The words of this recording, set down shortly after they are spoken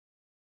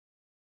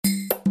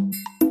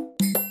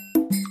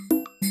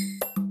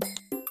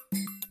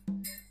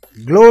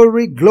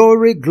Glory,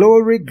 glory,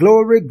 glory,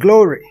 glory,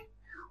 glory.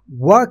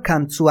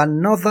 Welcome to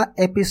another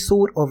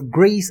episode of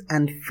Grace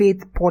and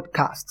Faith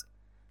Podcast.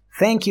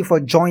 Thank you for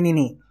joining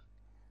in.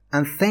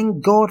 And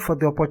thank God for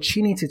the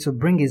opportunity to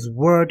bring His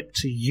word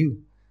to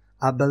you.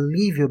 I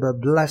believe you'll be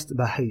blessed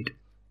by it.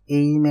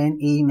 Amen,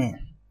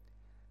 amen.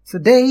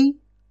 Today,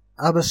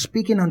 I'll be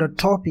speaking on the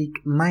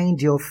topic,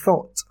 Mind Your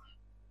Thoughts.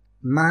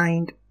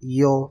 Mind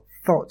Your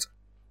Thoughts.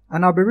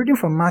 And I'll be reading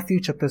from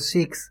Matthew chapter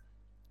 6,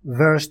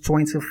 verse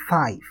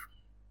 25.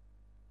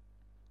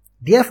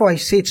 Therefore I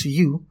say to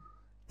you,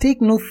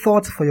 take no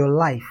thought for your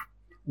life,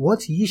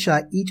 what ye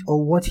shall eat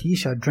or what ye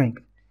shall drink,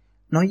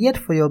 nor yet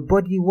for your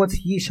body what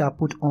ye shall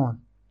put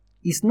on.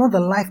 Is not the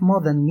life more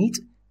than meat,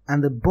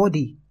 and the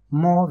body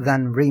more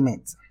than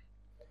raiment?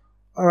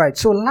 Alright,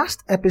 so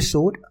last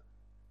episode,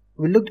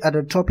 we looked at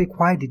the topic,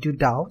 why did you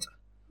doubt?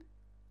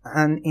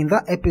 And in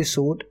that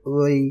episode,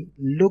 we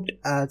looked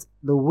at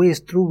the ways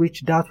through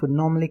which doubt would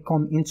normally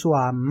come into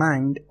our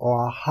mind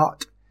or our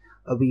heart.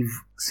 We've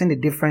seen the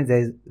difference.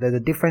 There's a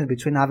difference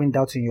between having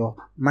doubt in your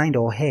mind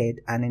or head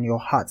and in your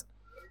heart.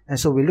 And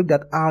so we looked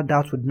at how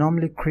doubt would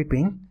normally creep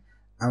in.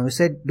 And we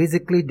said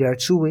basically there are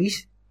two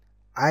ways.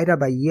 Either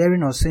by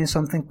hearing or saying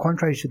something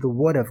contrary to the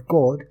word of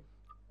God,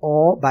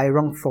 or by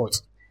wrong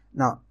thoughts.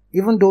 Now,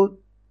 even though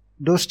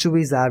those two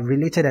ways are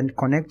related and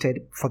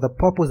connected, for the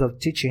purpose of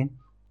teaching,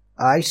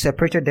 I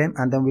separated them,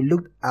 and then we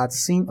looked at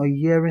seeing or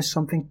hearing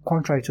something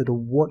contrary to the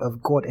word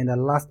of God in the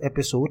last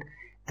episode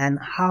and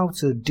how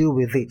to deal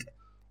with it.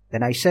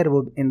 Then I said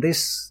in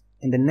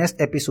the next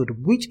episode,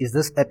 which is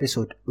this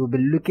episode, we'll be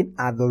looking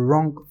at the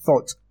wrong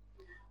thoughts.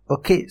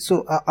 Okay,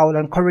 so I will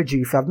encourage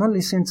you, if you have not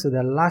listened to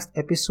the last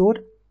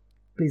episode,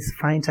 please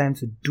find time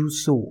to do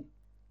so.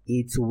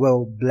 It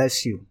will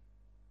bless you.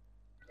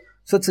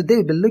 So today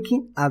we'll be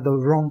looking at the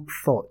wrong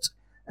thought.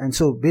 And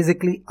so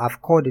basically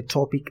I've called the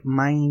topic,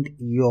 Mind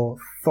Your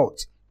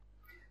Thoughts.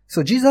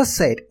 So Jesus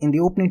said in the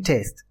opening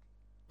text,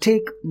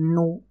 take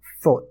no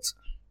thought.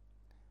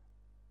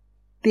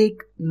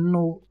 Take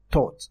no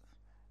thought.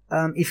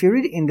 If you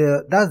read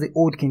that's the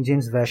old King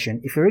James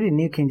Version. If you read the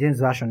New King James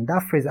Version,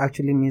 that phrase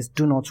actually means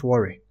do not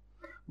worry.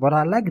 But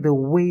I like the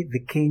way the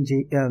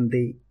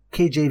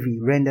KJV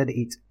rendered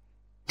it.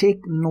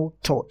 Take no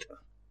thought.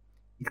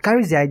 It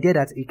carries the idea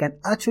that you can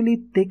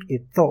actually take a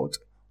thought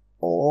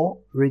or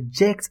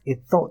reject a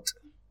thought.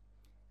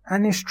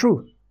 And it's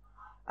true.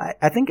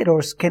 I think it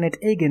was Kenneth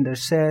Hagin that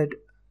said,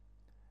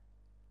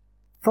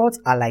 thoughts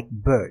are like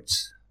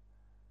birds.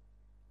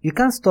 You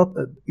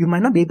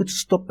might not be able to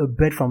stop a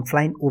bird from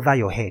flying over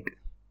your head,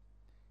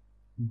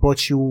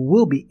 but you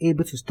will be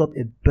able to stop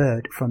a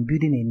bird from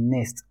building a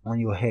nest on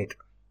your head.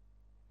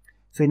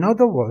 So in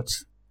other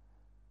words,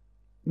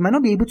 you might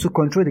not be able to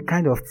control the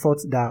kind of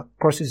thoughts that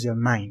crosses your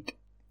mind,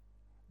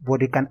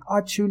 but you can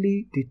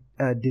actually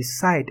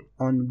decide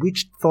on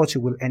which thought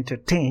you will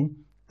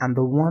entertain and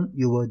the one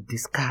you will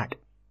discard.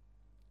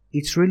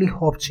 It's really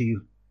up to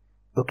you.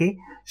 Okay?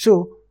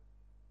 So,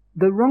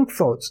 the wrong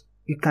thoughts,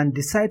 you can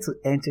decide to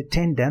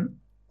entertain them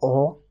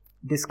or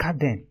discard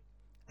them.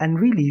 And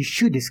really, you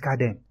should discard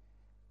them.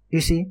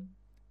 You see,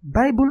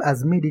 Bible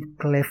has made it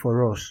clear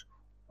for us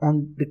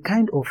on the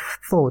kind of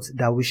thoughts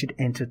that we should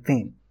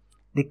entertain,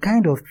 the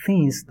kind of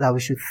things that we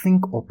should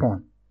think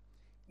upon.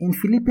 In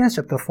Philippians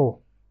chapter 4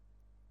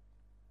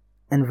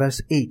 and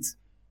verse 8,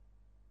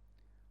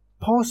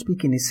 Paul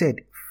speaking, he said,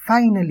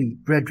 finally,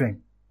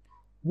 brethren,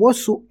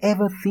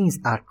 whatsoever things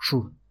are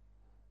true,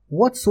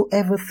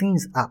 whatsoever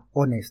things are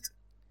honest,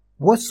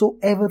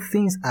 whatsoever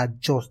things are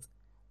just,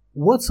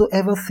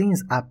 whatsoever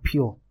things are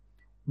pure,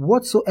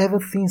 whatsoever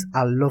things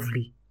are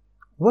lovely,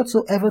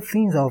 whatsoever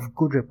things are of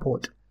good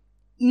report,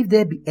 if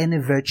there be any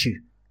virtue,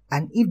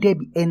 and if there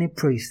be any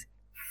praise,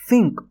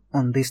 think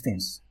on these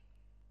things.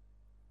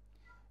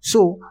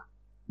 So,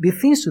 the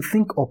things to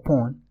think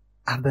upon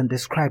have been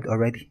described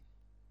already.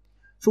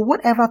 So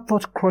whatever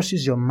thought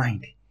crosses your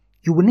mind,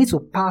 you will need to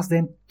pass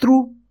them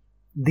through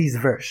this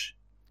verse.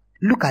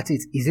 Look at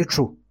it. Is it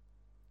true?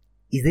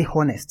 Is it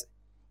honest?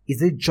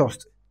 Is it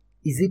just?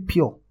 Is it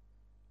pure?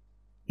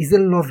 Is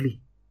it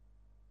lovely?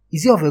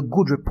 Is it of a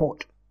good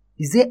report?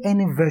 Is there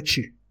any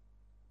virtue?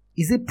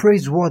 Is it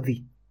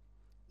praiseworthy?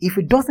 If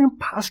it doesn't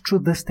pass through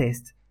this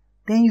test,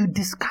 then you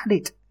discard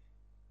it.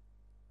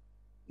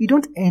 You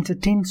don't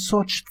entertain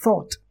such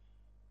thought.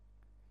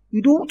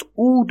 You don't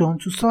hold on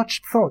to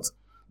such thoughts,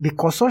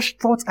 because such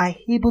thoughts are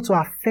able to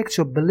affect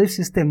your belief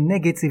system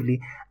negatively,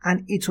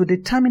 and it will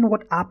determine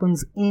what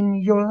happens in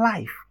your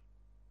life.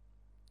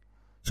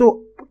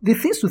 So the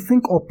things to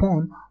think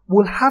upon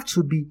will have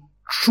to be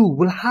true,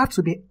 will have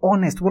to be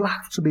honest, will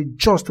have to be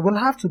just, will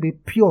have to be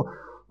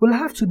pure, will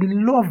have to be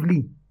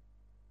lovely.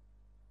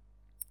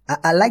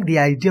 I like the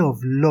idea of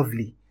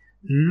lovely.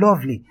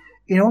 Lovely.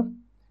 You know,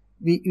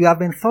 we have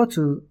been taught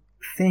to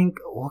think,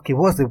 okay,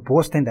 what's the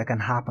worst thing that can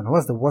happen?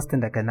 What's the worst thing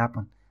that can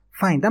happen?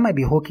 Fine, that might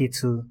be okay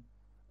to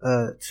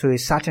a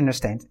certain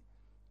extent,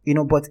 you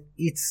know, but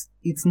it's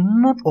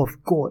not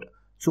of God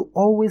to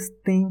always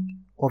think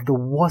of the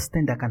worst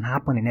thing that can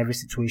happen in every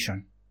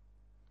situation.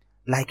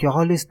 Like you're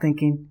always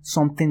thinking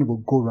something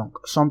will go wrong.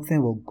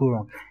 Something will go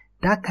wrong.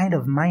 That kind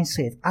of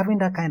mindset, having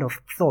that kind of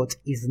thought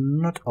is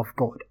not of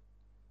God.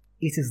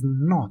 It is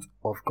not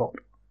of God.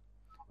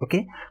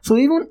 Okay? So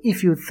even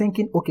if you're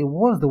thinking, okay,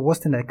 what's the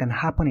worst thing that can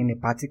happen in a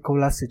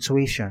particular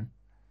situation?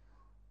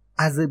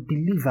 As a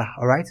believer,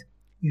 alright,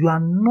 you are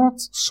not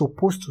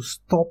supposed to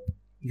stop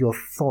your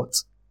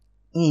thoughts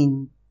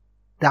in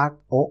that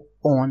or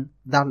on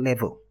that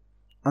level.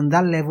 On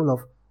that level of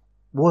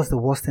what's the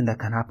worst thing that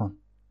can happen.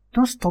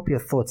 Don't stop your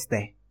thoughts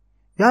there.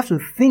 You have to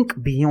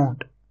think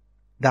beyond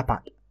that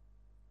part.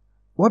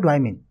 What do I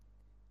mean?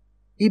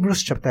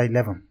 Hebrews chapter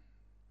 11.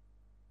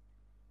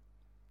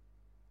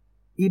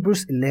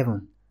 Hebrews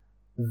 11,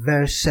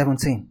 verse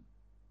 17.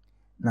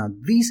 Now,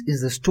 this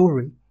is the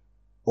story,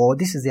 or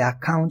this is the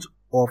account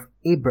of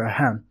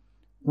Abraham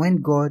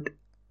when God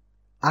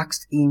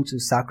asked him to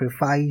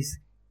sacrifice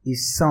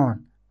his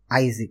son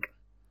Isaac.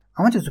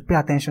 I want you to pay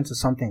attention to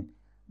something.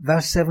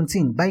 Verse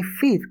 17. By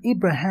faith,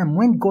 Abraham,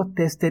 when God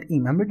tested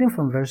him, I'm reading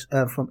from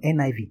from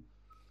NIV,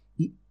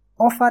 he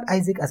offered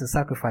Isaac as a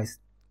sacrifice.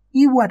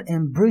 He who had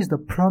embraced the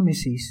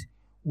promises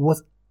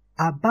was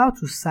about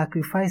to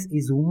sacrifice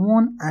his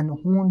one and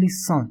only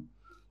son,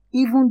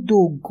 even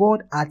though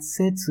God had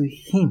said to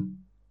him,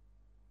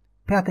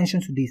 pay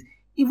attention to this,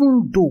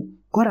 even though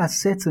God had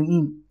said to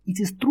him, it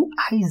is through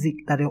Isaac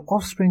that your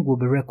offspring will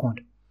be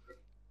reckoned.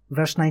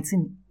 Verse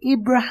 19,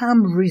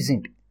 Abraham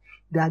reasoned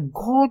that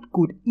God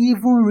could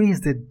even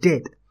raise the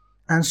dead,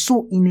 and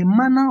so in a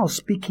manner of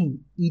speaking,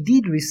 he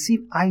did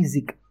receive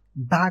Isaac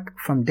back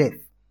from death.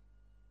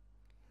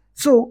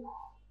 So,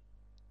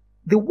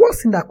 the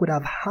worst thing that could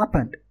have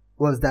happened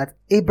was that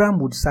Abraham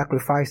would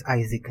sacrifice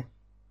Isaac.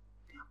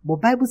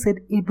 But Bible said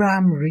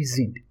Abraham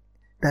reasoned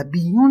that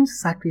beyond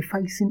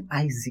sacrificing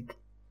Isaac,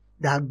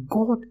 that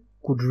God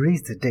could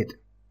raise the dead.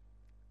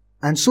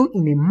 And so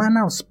in a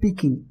manner of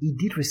speaking, he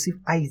did receive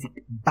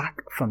Isaac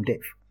back from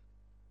death.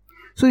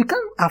 So you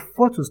can't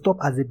afford to stop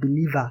as a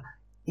believer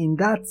in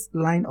that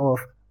line of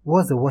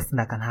what's the worst thing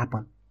that can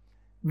happen.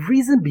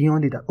 Reason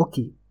beyond it that,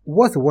 okay,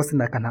 what's the worst thing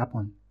that can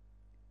happen?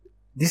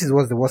 This is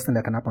what's the worst thing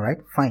that can happen, right?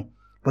 Fine.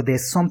 But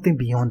there's something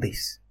beyond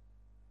this.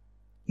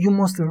 You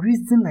must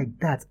reason like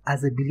that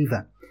as a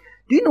believer.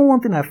 Do you know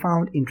one thing I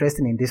found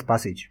interesting in this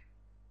passage?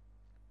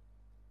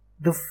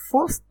 The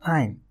first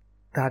time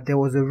that there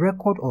was a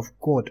record of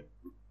God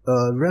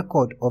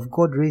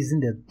raising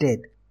the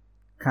dead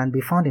can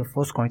be found in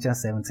 1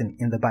 Corinthians 17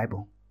 in the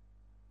Bible.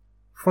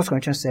 1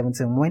 Corinthians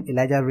 17, when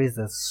Elijah raised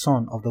the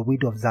son of the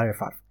widow of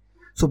Zarephath.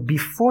 So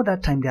before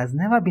that time, there has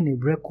never been a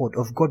record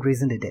of God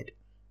raising the dead.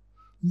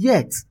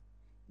 Yet,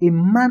 a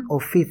man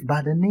of faith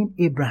by the name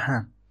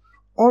Abraham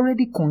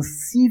already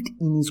conceived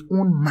in his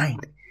own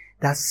mind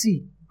that,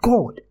 see,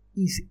 God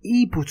is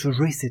able to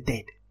raise the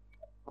dead.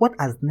 What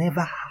has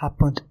never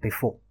happened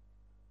before.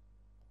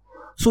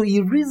 So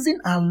he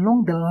reasoned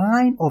along the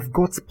line of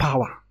God's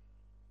power.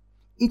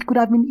 It could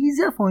have been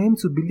easier for him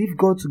to believe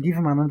God to give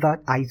him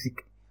another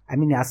Isaac. I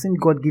mean, he has seen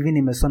God giving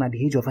him a son at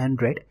the age of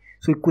 100.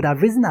 So he could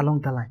have reasoned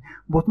along the line.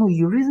 But no,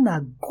 he reasoned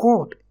that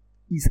God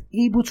is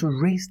able to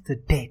raise the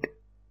dead.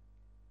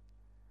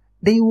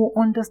 Then you will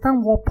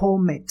understand what Paul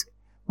meant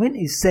when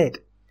he said,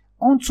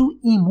 unto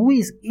him who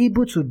is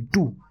able to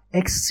do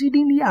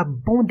exceedingly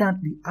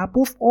abundantly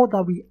above all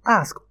that we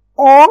ask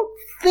or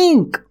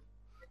think,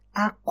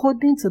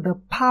 according to the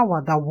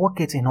power that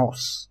worketh in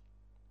us.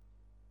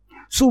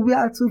 So we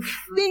are to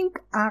think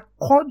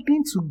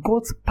according to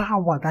God's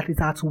power that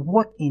is at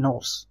work in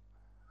us.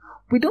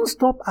 We don't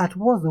stop at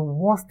what's the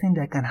worst thing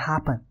that can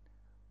happen.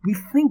 We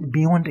think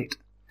beyond it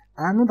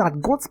and know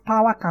that God's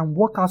power can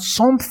work out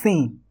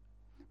something.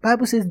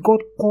 Bible says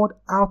God called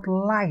out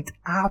light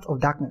out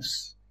of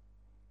darkness.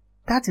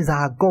 That is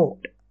our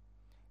God.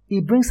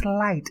 He brings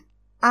light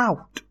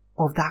out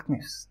of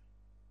darkness.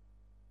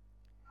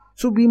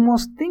 So we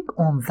must think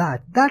on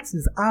that. That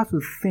is how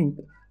to think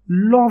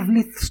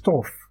lovely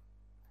stuff.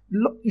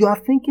 You are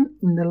thinking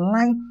in the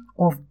line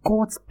of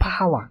God's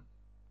power.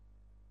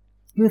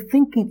 You're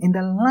thinking in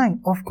the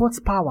line of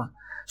God's power.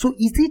 So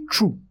is it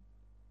true?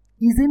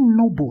 Is it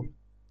noble?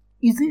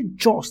 Is it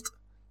just?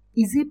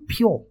 Is it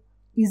pure?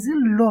 Is it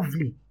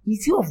lovely?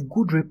 Is it of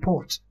good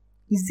report?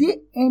 Is there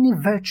any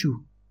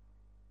virtue?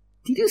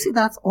 Did you see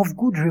that of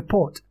good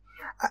report?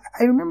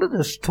 I remember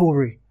the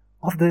story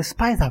of the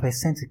spies that were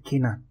sent to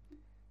Canaan.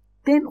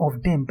 10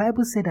 of them,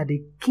 Bible said that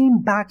they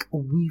came back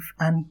with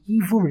an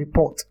evil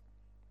report.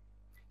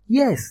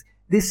 Yes,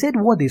 they said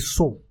what they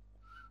saw.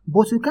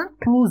 But you can't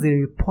close the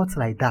report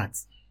like that.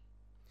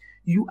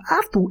 You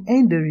have to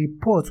end the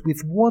report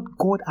with what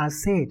God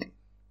has said.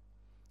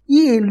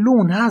 He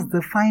alone has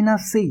the final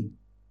say.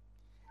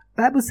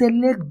 Bible said,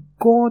 let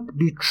God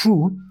be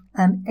true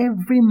and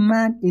every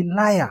man a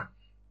liar.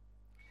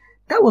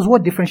 That was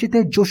what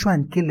differentiated Joshua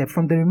and Caleb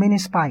from the remaining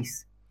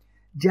spies.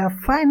 Their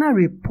final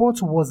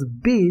report was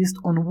based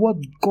on what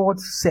God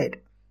said.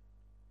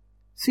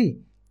 See,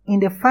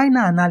 in the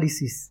final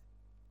analysis,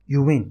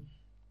 you win.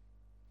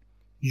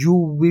 You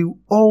will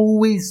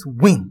always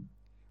win.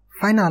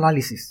 Final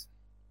analysis.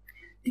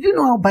 Did you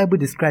know how Bible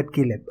described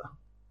Caleb?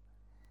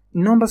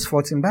 In Numbers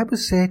 14, Bible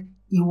said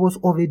he was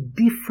of a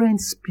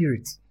different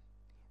spirit.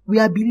 We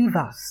are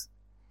believers.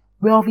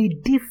 We are of a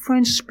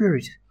different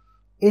spirit.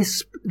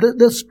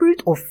 The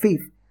spirit of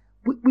faith.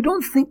 We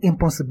don't think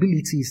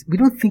impossibilities. We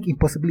don't think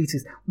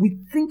impossibilities. We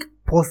think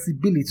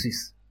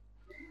possibilities.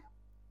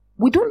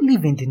 We don't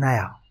live in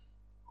denial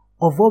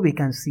of what we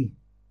can see.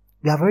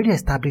 We have already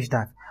established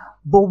that.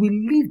 But we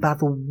live by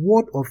the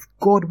word of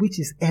God, which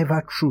is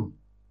ever true.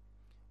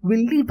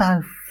 We live by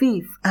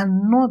faith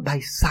and not by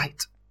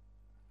sight.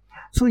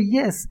 So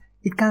yes,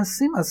 it can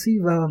seem as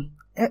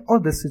if all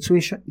the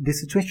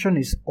situation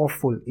is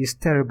awful, is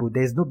terrible.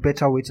 There is no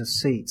better way to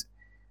say it.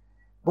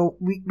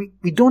 But we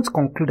don't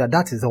conclude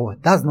that is all.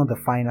 That's not the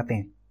final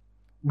thing.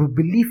 We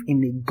believe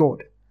in a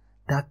God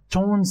that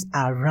turns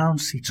around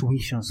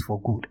situations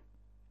for good.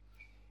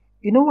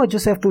 You know what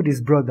Joseph told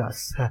his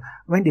brothers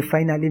when they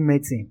finally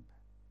met him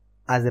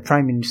as the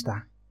prime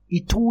minister?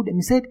 He told them,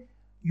 he said,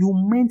 you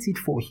meant it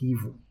for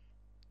evil,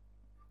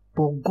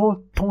 but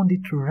God turned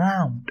it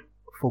around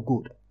for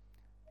good.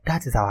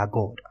 That is our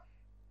God.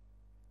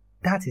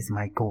 That is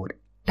my God.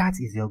 That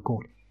is your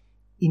God.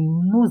 He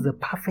knows the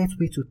perfect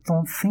way to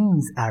turn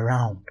things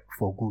around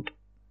for good.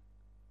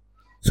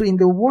 So in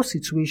the worst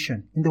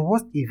situation, in the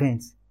worst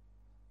events,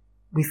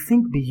 we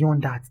think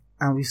beyond that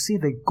and we see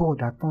the God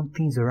that turns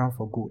things around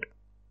for good.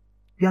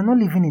 We are not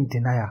living in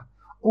denial.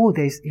 Oh,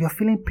 you're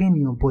feeling pain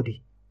in your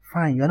body.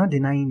 Fine, you're not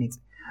denying it.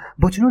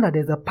 But you know that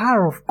there's a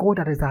power of God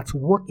that is at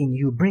work in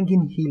you,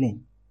 bringing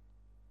healing.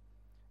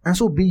 And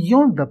so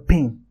beyond the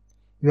pain,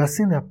 you are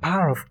seeing the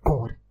power of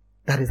God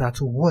that is at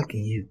work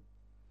in you.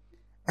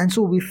 And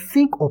so we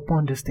think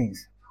upon these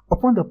things,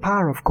 upon the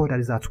power of God that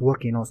is at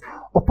work in us,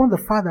 upon the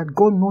fact that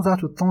God knows how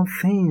to turn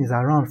things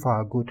around for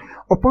our good,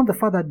 upon the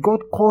fact that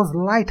God calls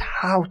light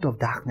out of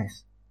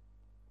darkness.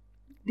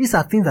 These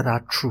are things that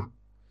are true.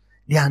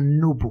 They are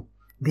noble.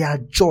 They are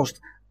just,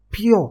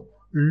 pure,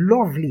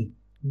 lovely,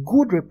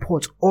 good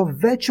report of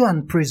virtue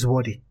and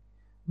praiseworthy.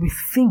 We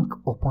think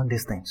upon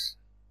these things.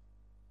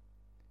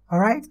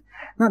 Alright?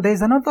 Now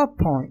there's another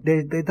point,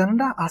 there's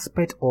another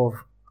aspect of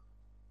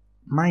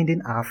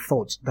minding our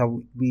thoughts that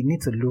we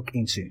need to look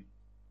into.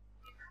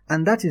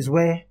 And that is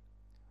where,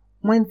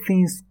 when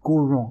things go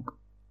wrong,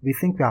 we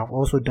think we have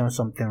also done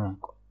something wrong.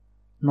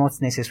 Not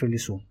necessarily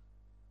so.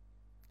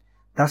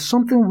 That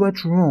something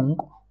went wrong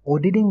or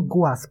didn't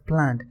go as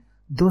planned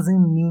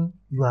doesn't mean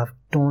you have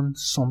done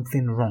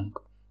something wrong.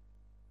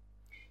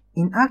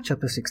 In Acts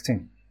chapter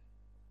 16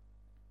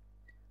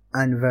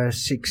 and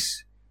verse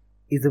 6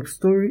 is a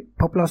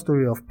popular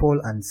story of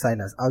Paul and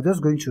Silas. I'm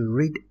just going to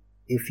read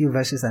a few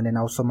verses and then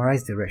I'll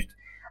summarize the rest.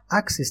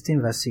 Acts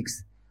 16 verse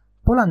 6.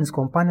 Paul and his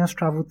companions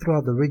traveled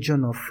throughout the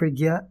region of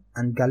Phrygia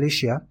and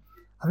Galatia,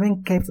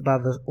 having kept by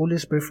the Holy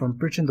Spirit from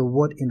preaching the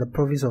word in the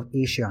province of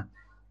Asia.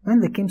 When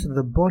they came to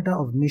the border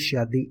of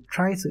Mysia, they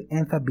tried to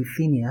enter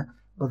Bithynia,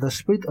 but the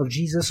Spirit of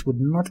Jesus would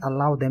not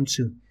allow them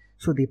to.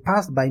 So they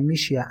passed by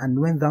Mysia and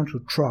went down to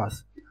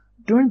Troas.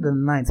 During the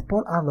night,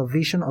 Paul had a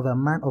vision of a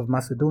man of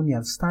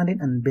Macedonia standing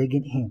and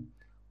begging him,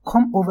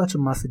 "Come over to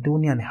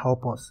Macedonia and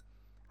help us."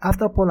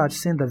 After Paul had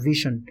seen the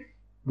vision,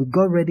 we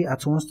got ready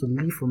at once to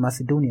leave for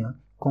Macedonia,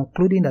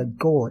 concluding that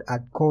God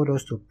had called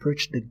us to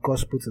preach the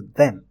gospel to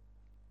them.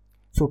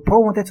 So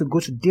Paul wanted to go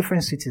to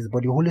different cities,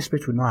 but the Holy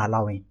Spirit would not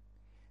allow him.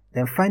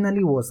 Then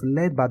finally was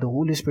led by the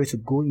Holy Spirit to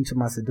go into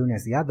Macedonia.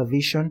 So he had the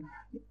vision,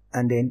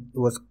 and then he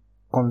was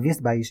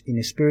convinced in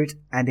his spirit,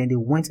 and then they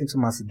went into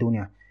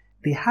Macedonia.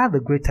 They had a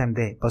great time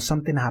there, but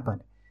something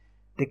happened.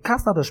 They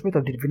cast out the spirit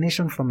of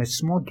divination from a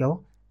small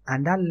girl,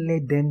 and that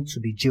led them to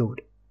be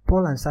jailed.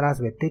 Paul and Silas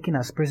were taken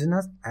as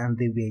prisoners, and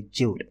they were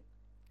jailed.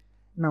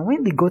 Now,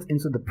 when they got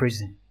into the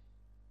prison,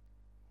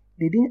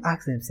 they didn't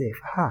ask themselves,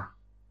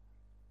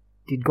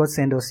 did God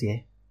send us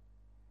here?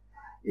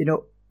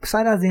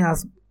 Silas didn't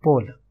ask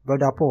Paul,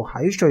 "Brother Paul,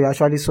 are you sure you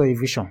actually saw a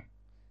vision?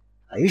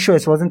 Are you sure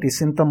it wasn't a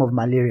symptom of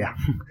malaria?"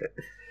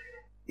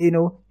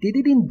 They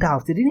didn't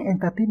doubt. They didn't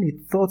entertain the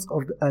thoughts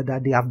of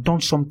that they have done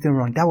something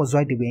wrong. That was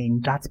why they were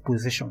in that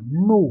position.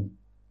 No,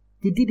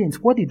 they didn't.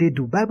 What did they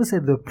do? Bible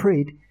said they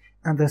prayed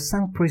and they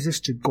sang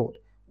praises to God.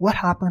 What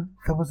happened?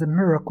 There was a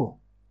miracle.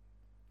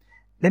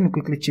 Let me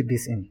quickly chip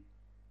this in.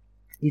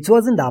 It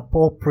wasn't that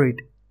Paul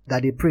prayed,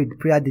 that they prayed,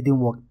 prayer didn't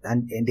work,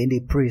 and then they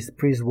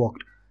praise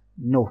worked.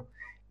 No.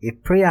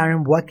 If prayer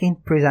aren't working,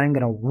 prayer aren't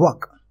going to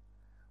work.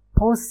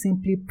 Paul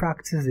simply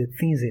practiced the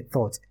things he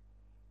thought.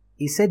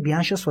 He said, "Be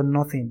anxious for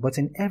nothing, but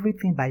in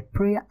everything by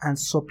prayer and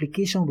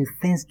supplication with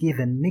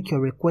thanksgiving, make your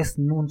requests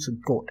known to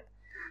God."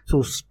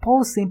 So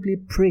Paul simply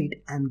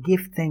prayed and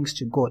gave thanks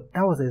to God.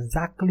 That was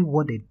exactly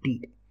what they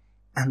did.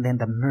 And then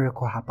the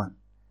miracle happened.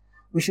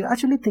 We should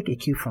actually take a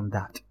cue from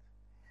that.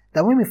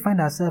 That when we find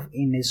ourselves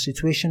in a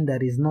situation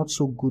that is not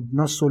so good,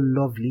 not so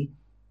lovely,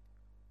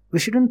 we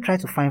shouldn't try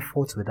to find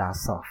fault with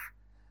ourselves.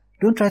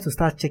 Don't try to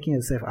start checking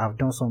yourself, "I've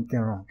done something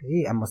wrong.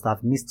 Hey, I must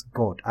have missed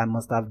God. I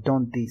must have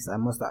done this.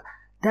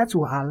 That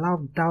will allow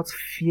doubt,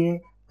 fear,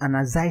 and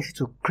anxiety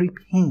to creep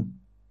in.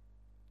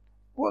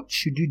 What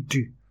should you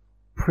do?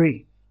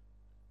 Pray.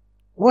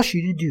 What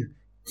should you do?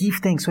 Give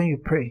thanks when you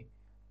pray.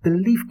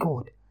 Believe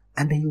God.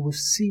 and then you will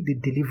see the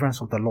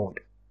deliverance of the Lord.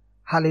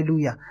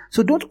 Hallelujah.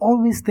 So don't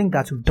always think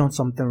that you've done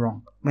something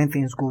wrong when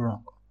things go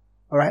wrong.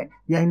 Alright?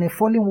 We are in a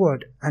fallen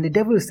world, and the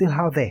devil is still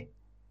out there.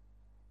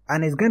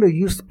 And he's going to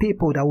use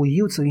people that will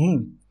yield to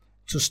him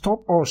to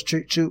stop us,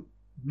 to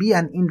be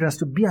an hindrance,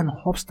 to be an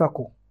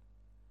obstacle.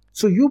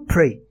 So you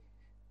pray,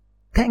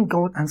 thank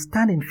God, and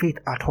stand in faith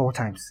at all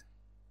times.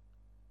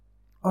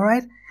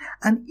 Alright?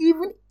 And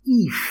even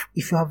if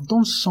you have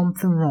done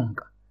something wrong,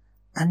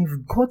 and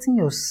you've gotten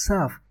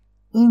yourself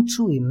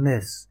into a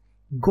mess,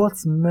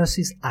 God's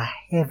mercies are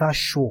ever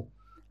sure,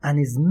 and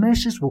His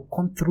mercies will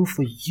come through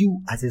for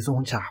you as His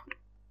own child.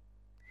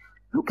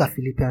 Look at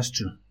Philippians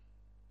 2.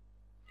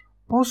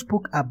 Paul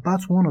spoke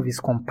about one of his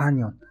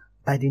companions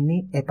by the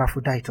name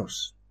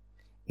Epaphroditus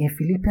in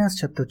Philippians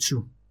chapter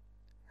 2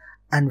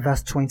 and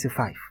verse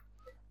 25.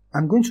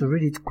 I'm going to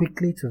read it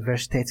quickly to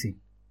verse 30.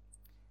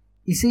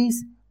 He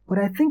says, "But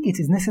I think it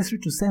is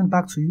necessary to send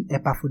back to you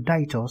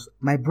Epaphroditus,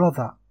 my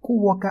brother,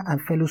 co-worker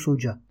and fellow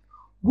soldier,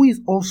 who is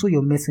also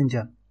your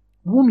messenger,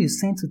 whom you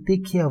sent to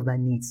take care of my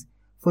needs.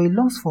 For he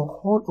longs for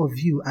all of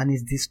you and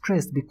is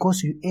distressed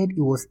because you heard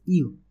he was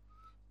ill.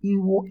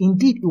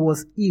 Indeed, he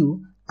was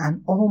ill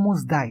and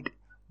almost died,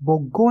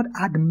 but God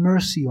had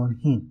mercy on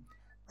him,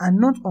 and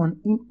not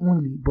on him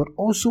only, but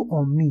also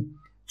on me,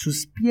 to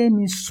spare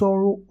me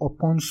sorrow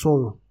upon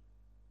sorrow."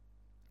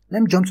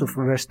 Let me jump to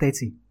verse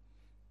 30.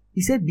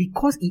 He said,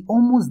 because he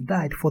almost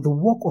died for the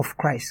work of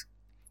Christ,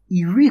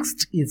 he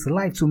risked his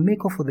life to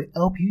make up for the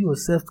help you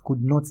yourself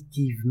could not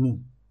give me.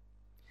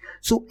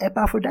 So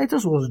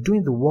Epaphroditus was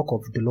doing the work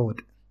of the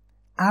Lord.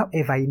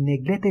 However, he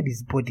neglected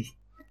his body,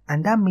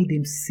 and that made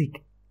him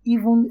sick,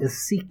 even a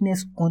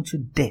sickness unto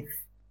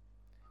death.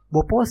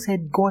 But Paul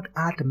said God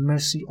had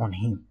mercy on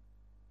him,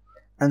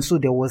 and so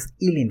there was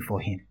healing for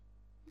him.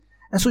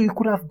 And so you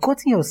could have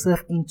gotten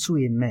yourself into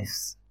a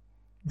mess.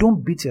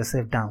 Don't beat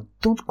yourself down.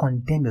 Don't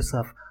condemn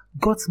yourself.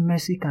 God's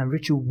mercy can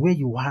reach you where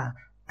you are,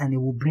 and it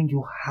will bring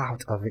you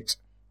out of it.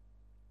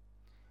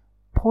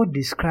 Paul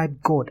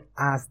described God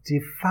as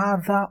the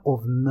Father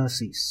of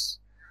mercies.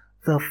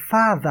 The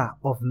Father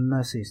of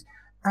mercies.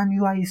 And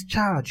you are His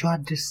child. You are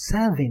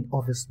deserving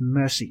of His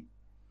mercy.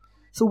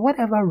 So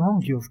whatever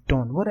wrong you've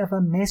done, whatever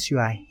mess you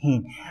are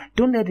in,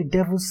 don't let the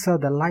devil sell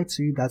the lie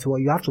to you that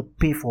you have to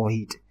pay for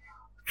it.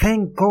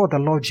 Thank God the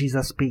Lord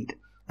Jesus paid.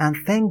 And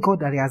thank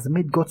God that He has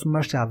made God's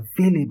mercy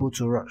available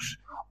to us.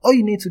 All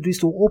you need to do is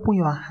to open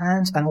your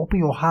hands and open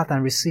your heart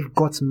and receive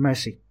God's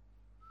mercy.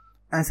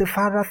 And say,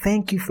 Father,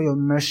 thank you for your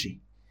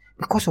mercy,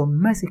 because your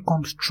mercy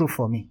comes true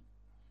for me.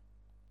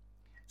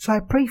 So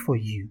I pray for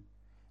you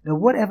that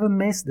whatever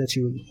mess that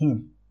you're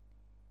in,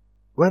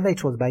 whether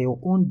it was by your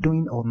own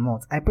doing or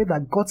not, I pray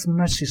that God's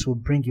mercies will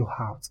bring you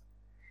out.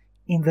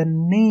 In the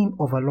name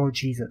of our Lord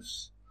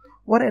Jesus.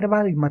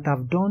 Whatever you might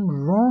have done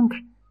wrong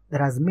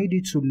that has made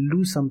you to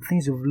lose some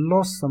things, you've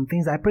lost some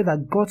things, I pray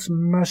that God's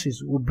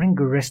mercies will bring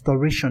a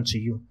restoration to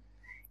you.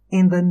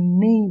 In the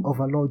name of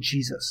our Lord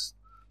Jesus.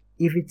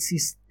 If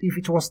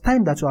it was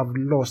time that you have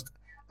lost,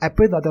 I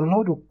pray that the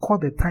Lord will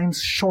cut the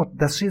times short,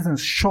 the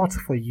seasons short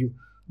for you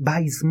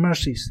by His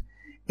mercies.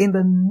 In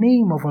the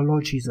name of our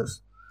Lord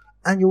Jesus.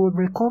 And you will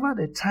recover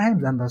the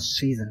times and the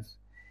seasons.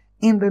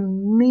 In the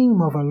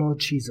name of our Lord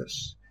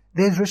Jesus.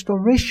 There is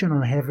restoration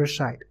on every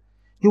side.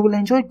 You will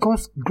enjoy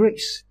God's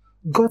grace,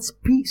 God's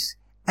peace,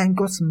 and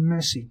God's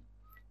mercy.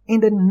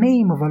 In the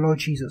name of our Lord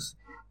Jesus.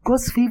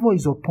 God's favor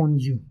is upon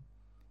you,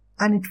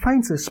 and it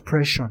finds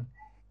expression.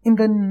 In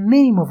the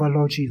name of our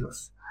Lord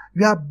Jesus.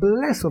 You are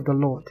blessed of the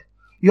Lord.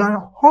 You are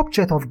an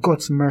object of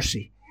God's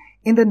mercy.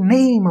 In the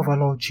name of our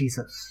Lord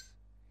Jesus.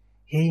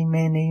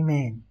 Amen,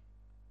 amen.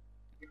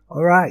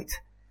 Alright.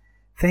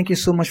 Thank you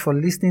so much for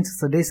listening to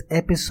today's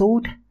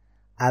episode.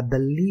 I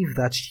believe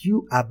that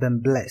you have been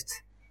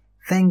blessed.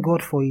 Thank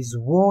God for His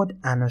word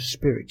and His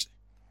spirit.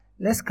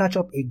 Let's catch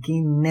up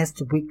again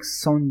next week,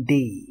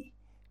 Sunday.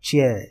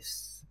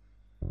 Cheers.